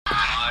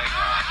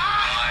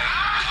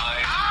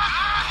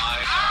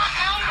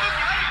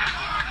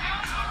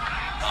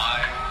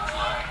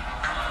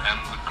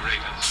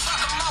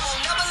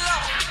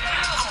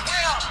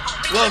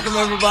Welcome,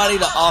 everybody,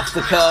 to Off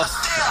the Cuff.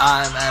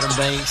 I'm Adam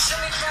Banks.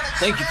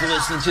 Thank you for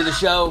listening to the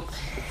show.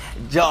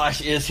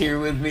 Josh is here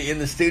with me in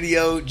the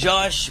studio.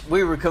 Josh,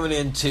 we were coming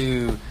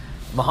into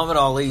Muhammad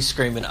Ali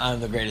screaming,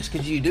 "I'm the greatest."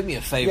 Could you do me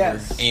a favor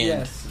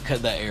and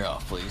cut that air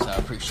off, please? I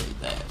appreciate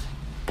that.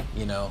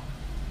 You know,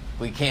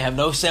 we can't have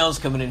no sounds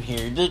coming in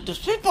here. Does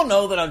people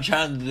know that I'm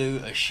trying to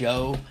do a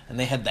show and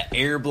they have the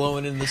air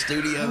blowing in the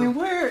studio? I mean,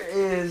 where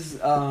is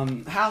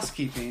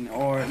housekeeping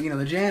or,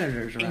 the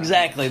janitors around?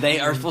 Exactly. They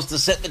are supposed to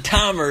set the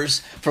timers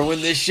for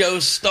when this show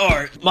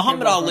starts.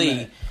 Muhammad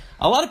Ali,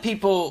 a lot of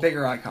people...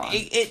 Bigger icon.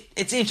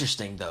 It's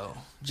interesting, though,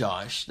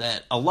 Josh,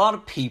 that a lot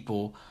of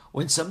people...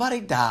 When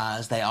somebody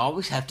dies, they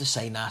always have to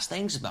say nice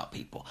things about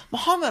people.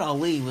 Muhammad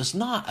Ali was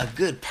not a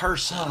good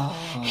person.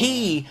 Oh.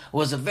 He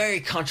was a very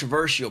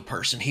controversial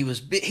person. He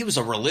was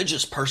a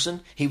religious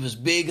person. He was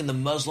big in the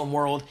Muslim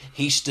world.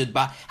 He stood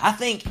by. I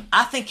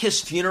think his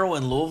funeral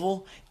in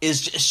Louisville it's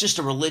just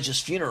a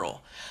religious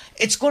funeral.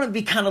 It's going to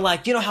be kind of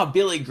like, how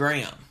Billy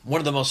Graham, one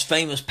of the most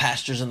famous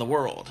pastors in the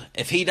world,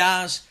 if he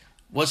dies,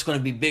 what's going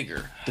to be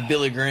bigger? The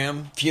Billy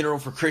Graham funeral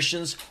for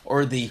Christians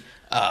or the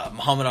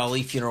Muhammad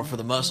Ali funeral for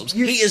the Muslims?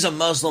 He is a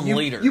Muslim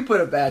leader. You put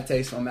a bad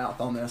taste in my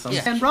mouth on this.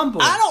 And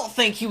Rumble. I don't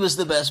think he was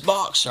the best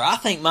boxer. I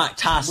think Mike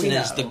Tyson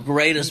is the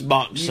greatest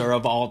boxer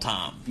of all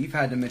time. You've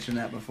had to mention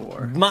that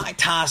before. Mike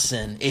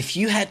Tyson, if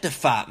you had to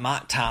fight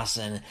Mike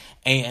Tyson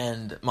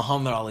and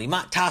Muhammad Ali,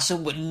 Mike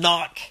Tyson would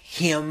knock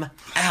him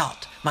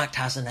out. Mike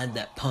Tyson had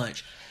that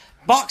punch.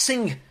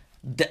 Boxing...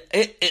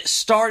 It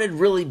started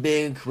really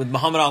big with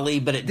Muhammad Ali,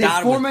 but it died.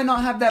 Did Foreman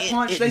not have that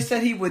punch? They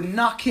said he would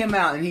knock him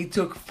out, and he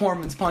took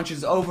Foreman's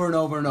punches over and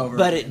over and over.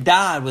 But it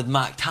died with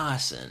Mike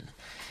Tyson.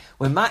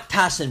 When Mike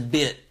Tyson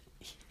bit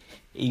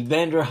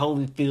Evander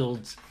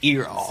Holyfield's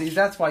ear off. See,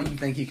 that's why you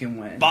think he can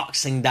win.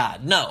 Boxing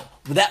died. No,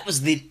 that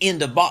was the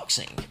end of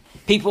boxing.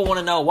 People want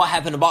to know what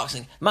happened to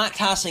boxing. Mike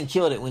Tyson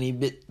killed it when he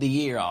bit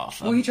the ear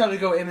off. Well, he tried to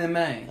go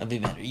MMA. Of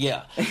Evander,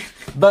 yeah.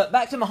 But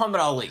back to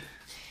Muhammad Ali.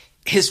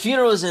 His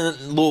funeral is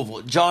in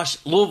Louisville.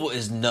 Josh, Louisville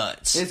is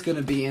nuts. It's going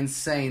to be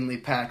insanely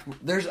packed.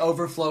 There's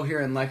overflow here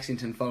in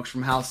Lexington, folks,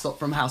 from how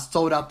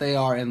sold out they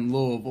are in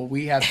Louisville.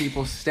 We have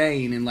people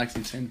staying in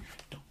Lexington.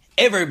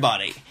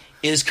 Everybody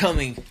is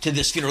coming to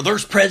this funeral.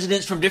 There's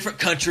presidents from different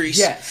countries.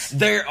 Yes.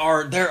 There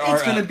are.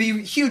 It's going to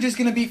be huge. It's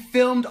going to be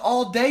filmed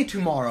all day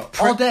tomorrow.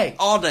 All day.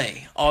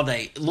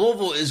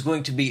 Louisville is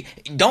going to be...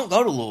 Don't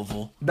go to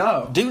Louisville.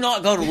 No. Do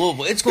not go to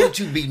Louisville. It's going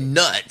to be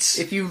nuts.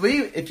 If you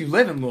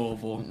live in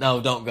Louisville... No,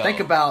 don't go. Think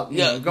about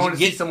going to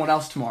see someone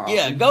else tomorrow.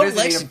 Yeah, go to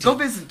Lexington. Go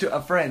visit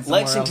a friend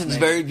somewhere Lexington's else,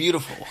 very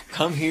beautiful.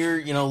 Come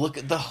here, look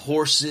at the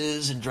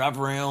horses and drive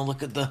around.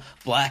 Look at the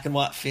black and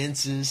white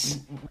fences.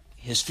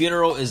 His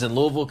funeral is in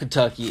Louisville,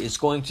 Kentucky. It's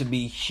going to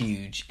be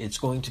huge. It's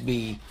going to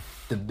be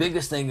the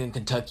biggest thing in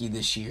Kentucky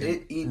this year.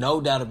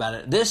 No doubt about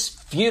it. This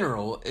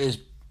funeral is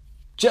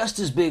just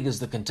as big as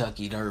the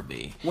Kentucky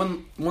Derby.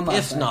 One last thing.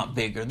 If not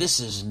bigger.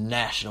 This is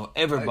national.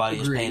 Everybody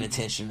is paying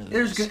attention to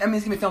this. It's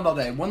going to be filmed all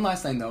day. One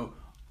last thing, though.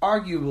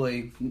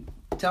 Arguably,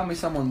 tell me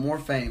someone more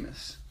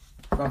famous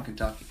from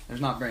Kentucky. There's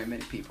not very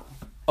many people.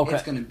 Okay.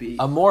 It's going to be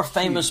a more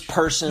famous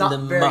person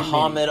than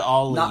Muhammad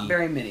Ali. Not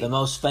very many. The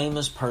most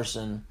famous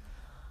person...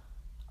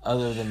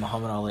 other than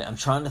Muhammad Ali. I'm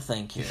trying to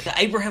think here.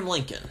 Abraham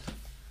Lincoln.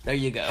 There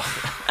you go.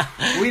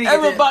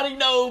 Everybody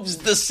knows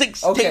the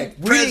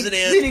 16th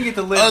president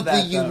of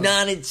the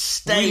United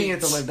States we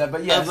didn't get to live that,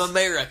 but yes, of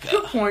America.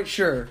 Good point,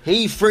 sure.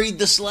 He freed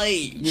the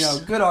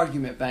slaves. Good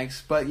argument,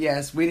 Banks. But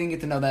yes, we didn't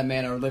get to know that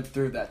man or live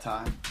through that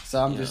time.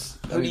 So I'm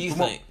just... Who do you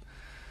think?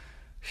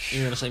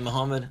 You're going to say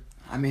Muhammad?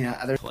 I mean,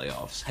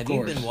 playoffs. Have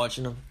you been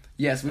watching them?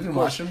 Yes, we've been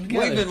watching them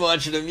together. We've been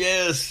watching them,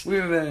 yes.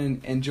 We've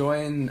been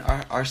enjoying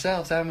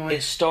ourselves, haven't we?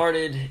 It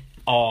started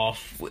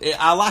off...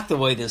 I like the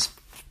way this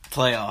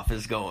playoff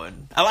is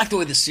going. I like the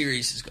way the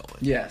series is going.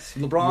 Yes.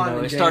 LeBron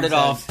and it started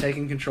James off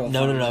taking control.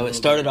 No. It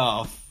started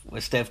off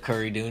with Steph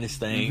Curry doing his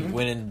thing,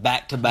 winning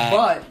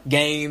back-to-back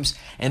games.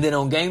 And then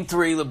on Game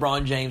 3,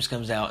 LeBron James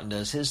comes out and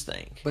does his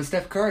thing. But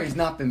Steph Curry's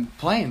not been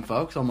playing,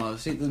 folks,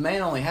 almost. The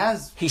man only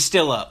has... He's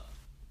still up.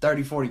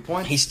 30, 40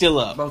 points. He's still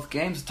up. Both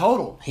games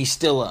total. He's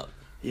still up.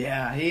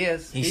 Yeah, he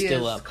is. He's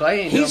still up.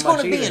 Clay ain't He's going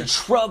to be either. in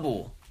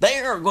trouble. They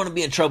are going to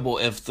be in trouble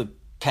if the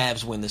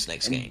Cavs win this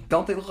next game.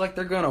 Don't they look like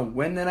they're going to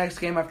win the next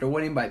game after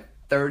winning by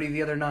 30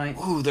 the other night?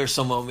 Ooh, there's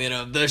some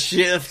momentum. The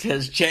shift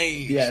has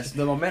changed. Yes,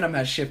 the momentum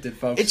has shifted,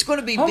 folks. It's going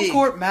to be Home big.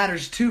 court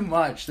matters too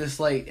much this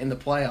late in the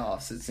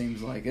playoffs, it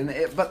seems like.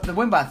 But the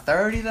win by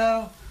 30,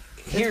 though,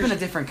 it's been a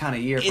different kind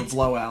of year for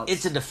blowouts.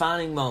 It's a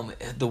defining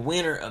moment. The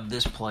winner of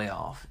this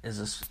playoff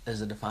is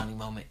a defining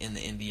moment in the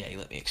NBA.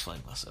 Let me explain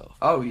myself.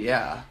 Oh,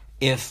 yeah.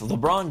 If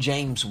LeBron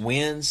James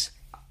wins...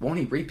 Won't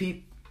he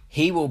repeat?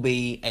 He will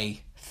be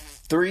a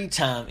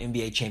 3-time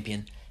NBA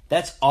champion.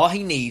 That's all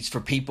he needs for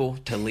people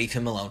to leave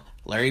him alone.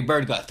 Larry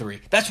Bird got 3.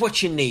 That's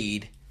what you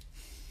need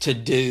to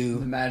do...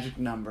 The magic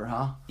number,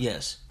 huh?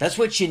 Yes. That's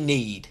what you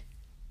need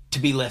to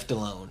be left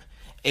alone.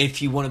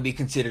 if you want to be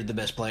considered the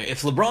best player.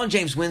 If LeBron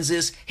James wins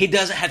this, he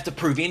doesn't have to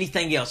prove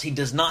anything else. He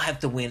does not have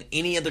to win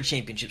any other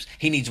championships.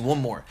 He needs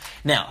one more.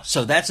 Now,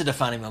 so that's a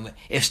defining moment.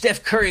 If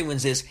Steph Curry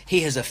wins this,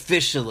 he has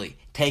officially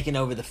taken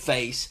over the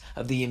face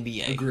of the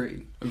NBA.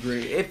 Agreed.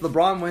 If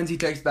LeBron wins, he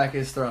takes back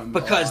his throne.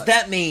 Because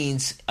that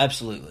means,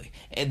 absolutely,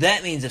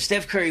 that means if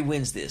Steph Curry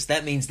wins this,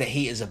 that means that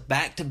he is a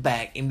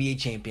back-to-back NBA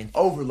champion.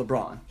 Over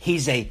LeBron.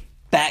 He's a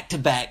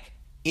back-to-back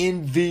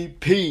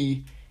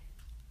MVP.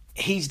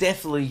 He's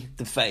definitely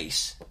the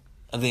face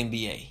of the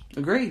NBA.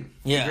 Agreed.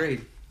 Yeah.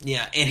 Agreed.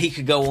 Yeah, and he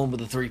could go on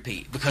with a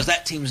three-peat because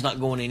that team's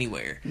not going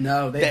anywhere.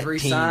 No, they've That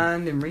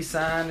re-signed and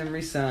re-signed and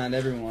re-signed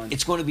everyone.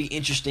 It's going to be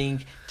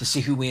interesting to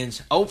see who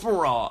wins.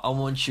 Overall, I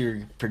want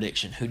your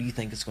prediction. Who do you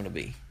think it's going to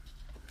be?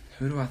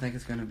 Who do I think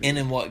it's going to be? And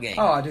in what game?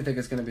 Oh, I do think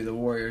it's going to be the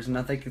Warriors, and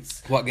I think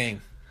it's... What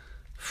game?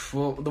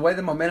 Well, the way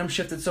the momentum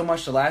shifted so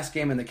much the last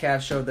game, and the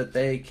Cavs showed that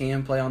they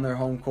can play on their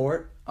home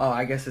court. Oh,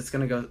 I guess it's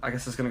going to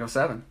go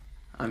 7.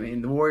 I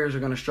mean, the Warriors are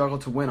going to struggle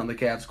to win on the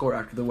Cavs court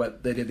after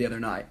what they did the other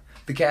night.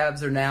 The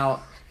Cavs are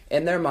now,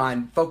 in their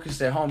mind,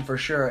 focused at home for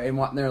sure,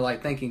 and they're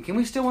like thinking, can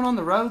we still win on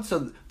the road?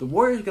 So the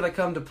Warriors are going to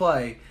come to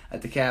play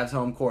at the Cavs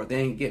home court.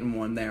 They ain't getting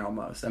one there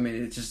almost. I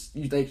mean, it's just,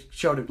 they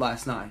showed it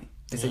last night.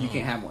 They said, you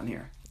can't have one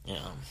here.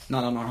 Yeah.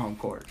 Not on our home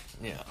court.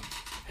 Yeah.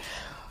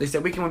 They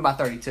said, we can win by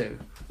 32.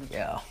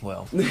 Yeah,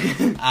 well,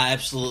 I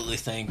absolutely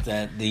think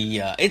that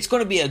it's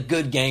going to be a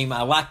good game.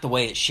 I like the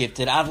way it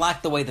shifted. I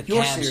like the way the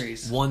Your Cavs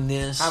series. won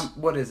this.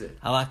 What is it?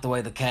 I like the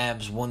way the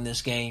Cavs won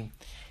this game.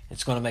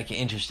 It's going to make it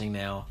interesting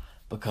now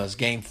because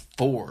Game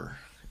 4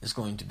 is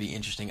going to be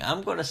interesting.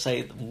 I'm going to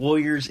say the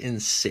Warriors in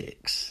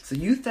 6. So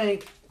you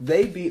think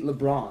they beat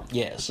LeBron?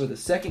 Yes. For the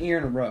second year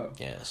in a row?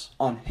 Yes.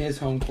 On his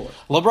home court?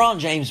 LeBron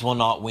James will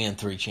not win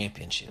 3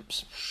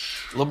 championships.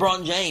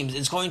 LeBron James,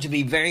 it's going to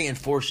be very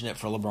unfortunate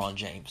for LeBron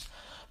James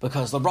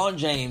because LeBron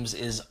James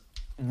is,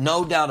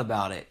 no doubt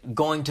about it,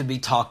 going to be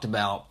talked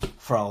about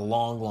for a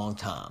long, long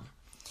time.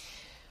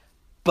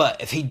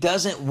 But if he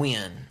doesn't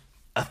win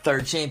a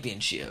 3rd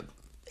championship,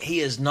 he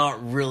is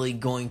not really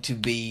going to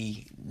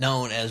be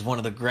known as one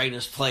of the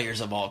greatest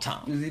players of all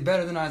time. Is he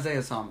better than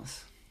Isaiah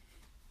Thomas?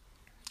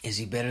 Is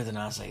he better than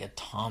Isaiah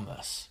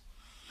Thomas?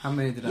 How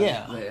many did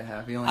Isaiah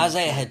have? He only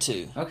Isaiah had had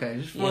 2. Okay,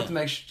 just wanted to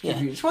make sure.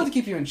 Yeah. Just wanted to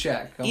keep you in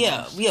check.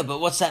 Almost. Yeah, but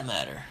what's that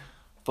matter?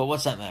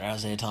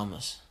 Isaiah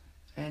Thomas?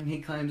 And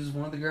he claimed as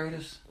one of the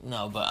greatest.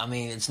 No, but I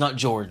mean, it's not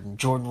Jordan.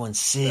 Jordan won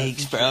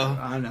 6, bro.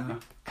 I know.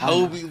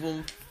 Kobe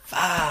won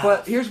 5.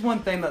 But here's one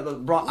thing that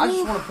LeBron. I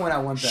just want to point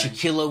out one thing.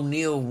 Shaquille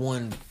O'Neal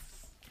won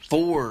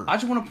 4. I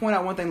just want to point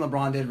out one thing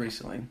LeBron did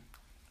recently.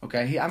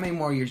 Okay, how many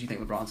more years do you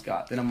think LeBron's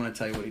got? Then I'm going to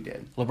tell you what he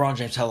did. LeBron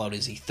James, how old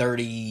is he?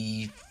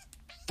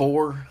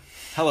 34?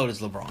 How old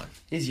is LeBron?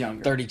 He's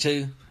younger.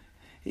 32?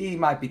 He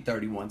might be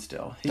 31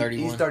 still.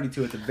 31? He's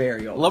 32 at the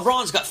very old.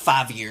 LeBron's got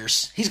 5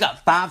 years. He's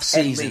got 5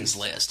 seasons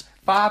list.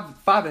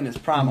 Five in his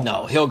prime.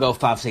 No, he'll go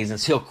 5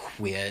 seasons. He'll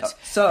quit.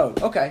 So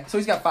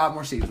he's got 5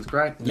 more seasons,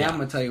 correct? Yeah. Now I'm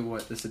going to tell you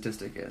what the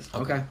statistic is,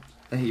 okay?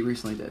 That he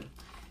recently did.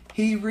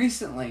 He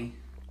recently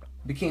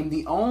became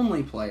the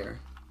only player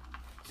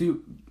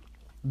to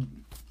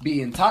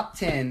be in top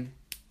 10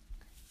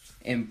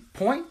 in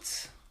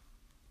points,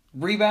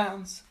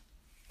 rebounds,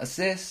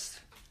 assists,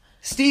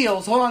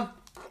 steals,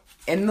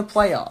 in the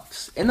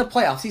playoffs. In the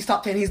playoffs, he's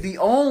top 10. He's the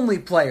only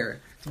player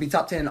to be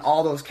top 10 in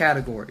all those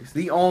categories.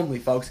 The only,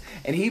 folks.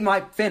 And he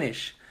might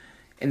finish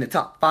in the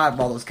top 5 of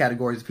all those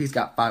categories if he's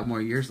got 5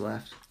 more years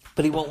left.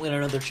 But he won't win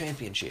another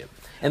championship.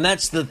 And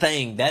that's the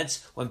thing.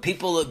 That's when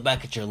people look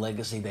back at your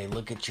legacy, they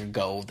look at your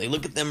gold. They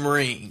look at them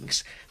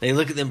rings. They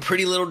look at them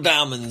pretty little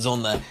diamonds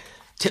on the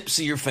tips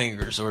of your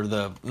fingers, or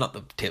not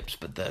the tips,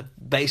 but the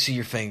base of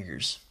your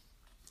fingers,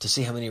 to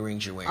see how many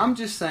rings you're wearing. I'm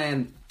just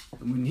saying,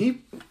 when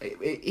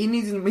he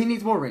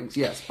needs more rings,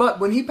 yes. But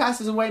when he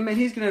passes away, man,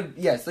 he's gonna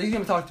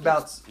be talked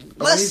about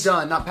when he's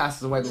done, not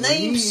passes away. But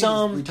Name when he's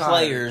some retired.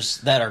 players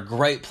that are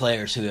great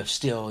players who have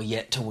still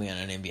yet to win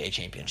an NBA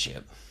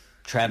championship.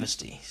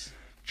 Travesties.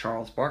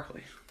 Charles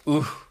Barkley.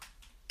 Ooh,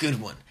 good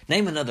one.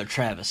 Name another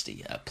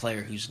travesty, a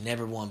player who's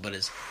never won but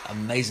is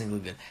amazingly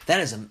good.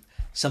 That is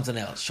something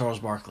else. Charles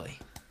Barkley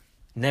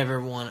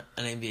never won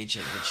an NBA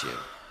championship.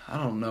 I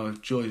don't know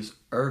if Julius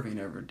Erving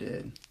ever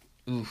did.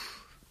 Oof.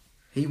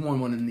 He won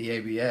one in the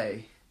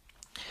ABA.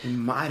 He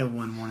might have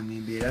won one in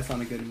the NBA. That's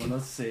not a good one.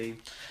 Let's see.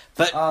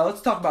 But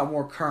let's talk about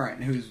more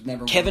current, who's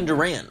never Kevin won.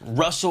 Durant,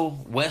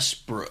 Russell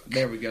Westbrook.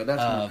 There we go.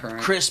 That's more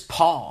current. Chris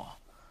Paul.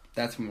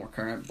 That's more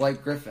current.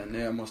 Blake Griffin,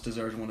 almost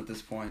deserves one at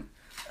this point.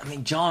 I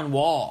mean, John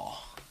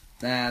Wall.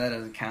 Nah, that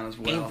doesn't count as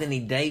well. Anthony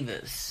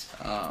Davis.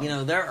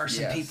 There are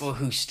some people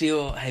who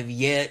still have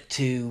yet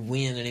to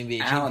win an NBA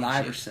championship. Allen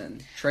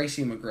Iverson,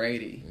 Tracy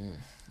McGrady.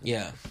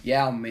 Yeah.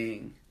 Yao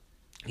Ming.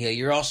 Yeah,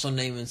 you're also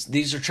naming...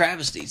 These are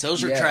travesties.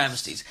 Those are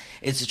travesties.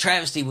 It's a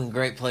travesty when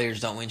great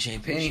players don't win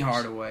championships. Penny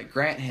Hardaway,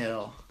 Grant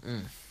Hill.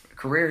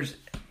 Careers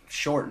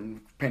shortened.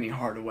 Penny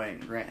Hardaway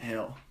and Grant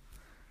Hill.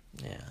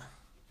 Yeah.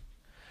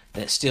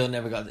 That still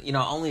never got...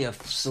 only a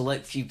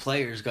select few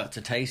players got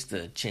to taste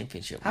the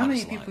championship. How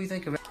many people you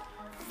think of...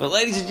 But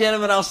ladies and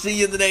gentlemen, I'll see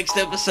you in the next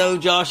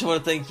episode. Josh, I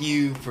want to thank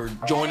you for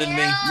joining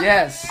me.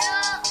 Yes.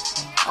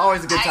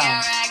 Always a good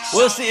time.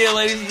 We'll see you,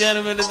 ladies and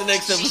gentlemen, in the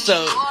next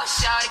episode.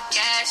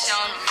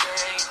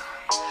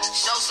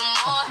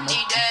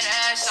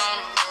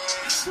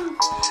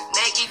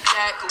 Make it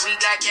flat, 'cause we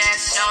got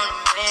gas on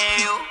the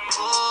menu.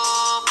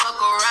 Oh, fuck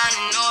around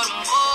and know them.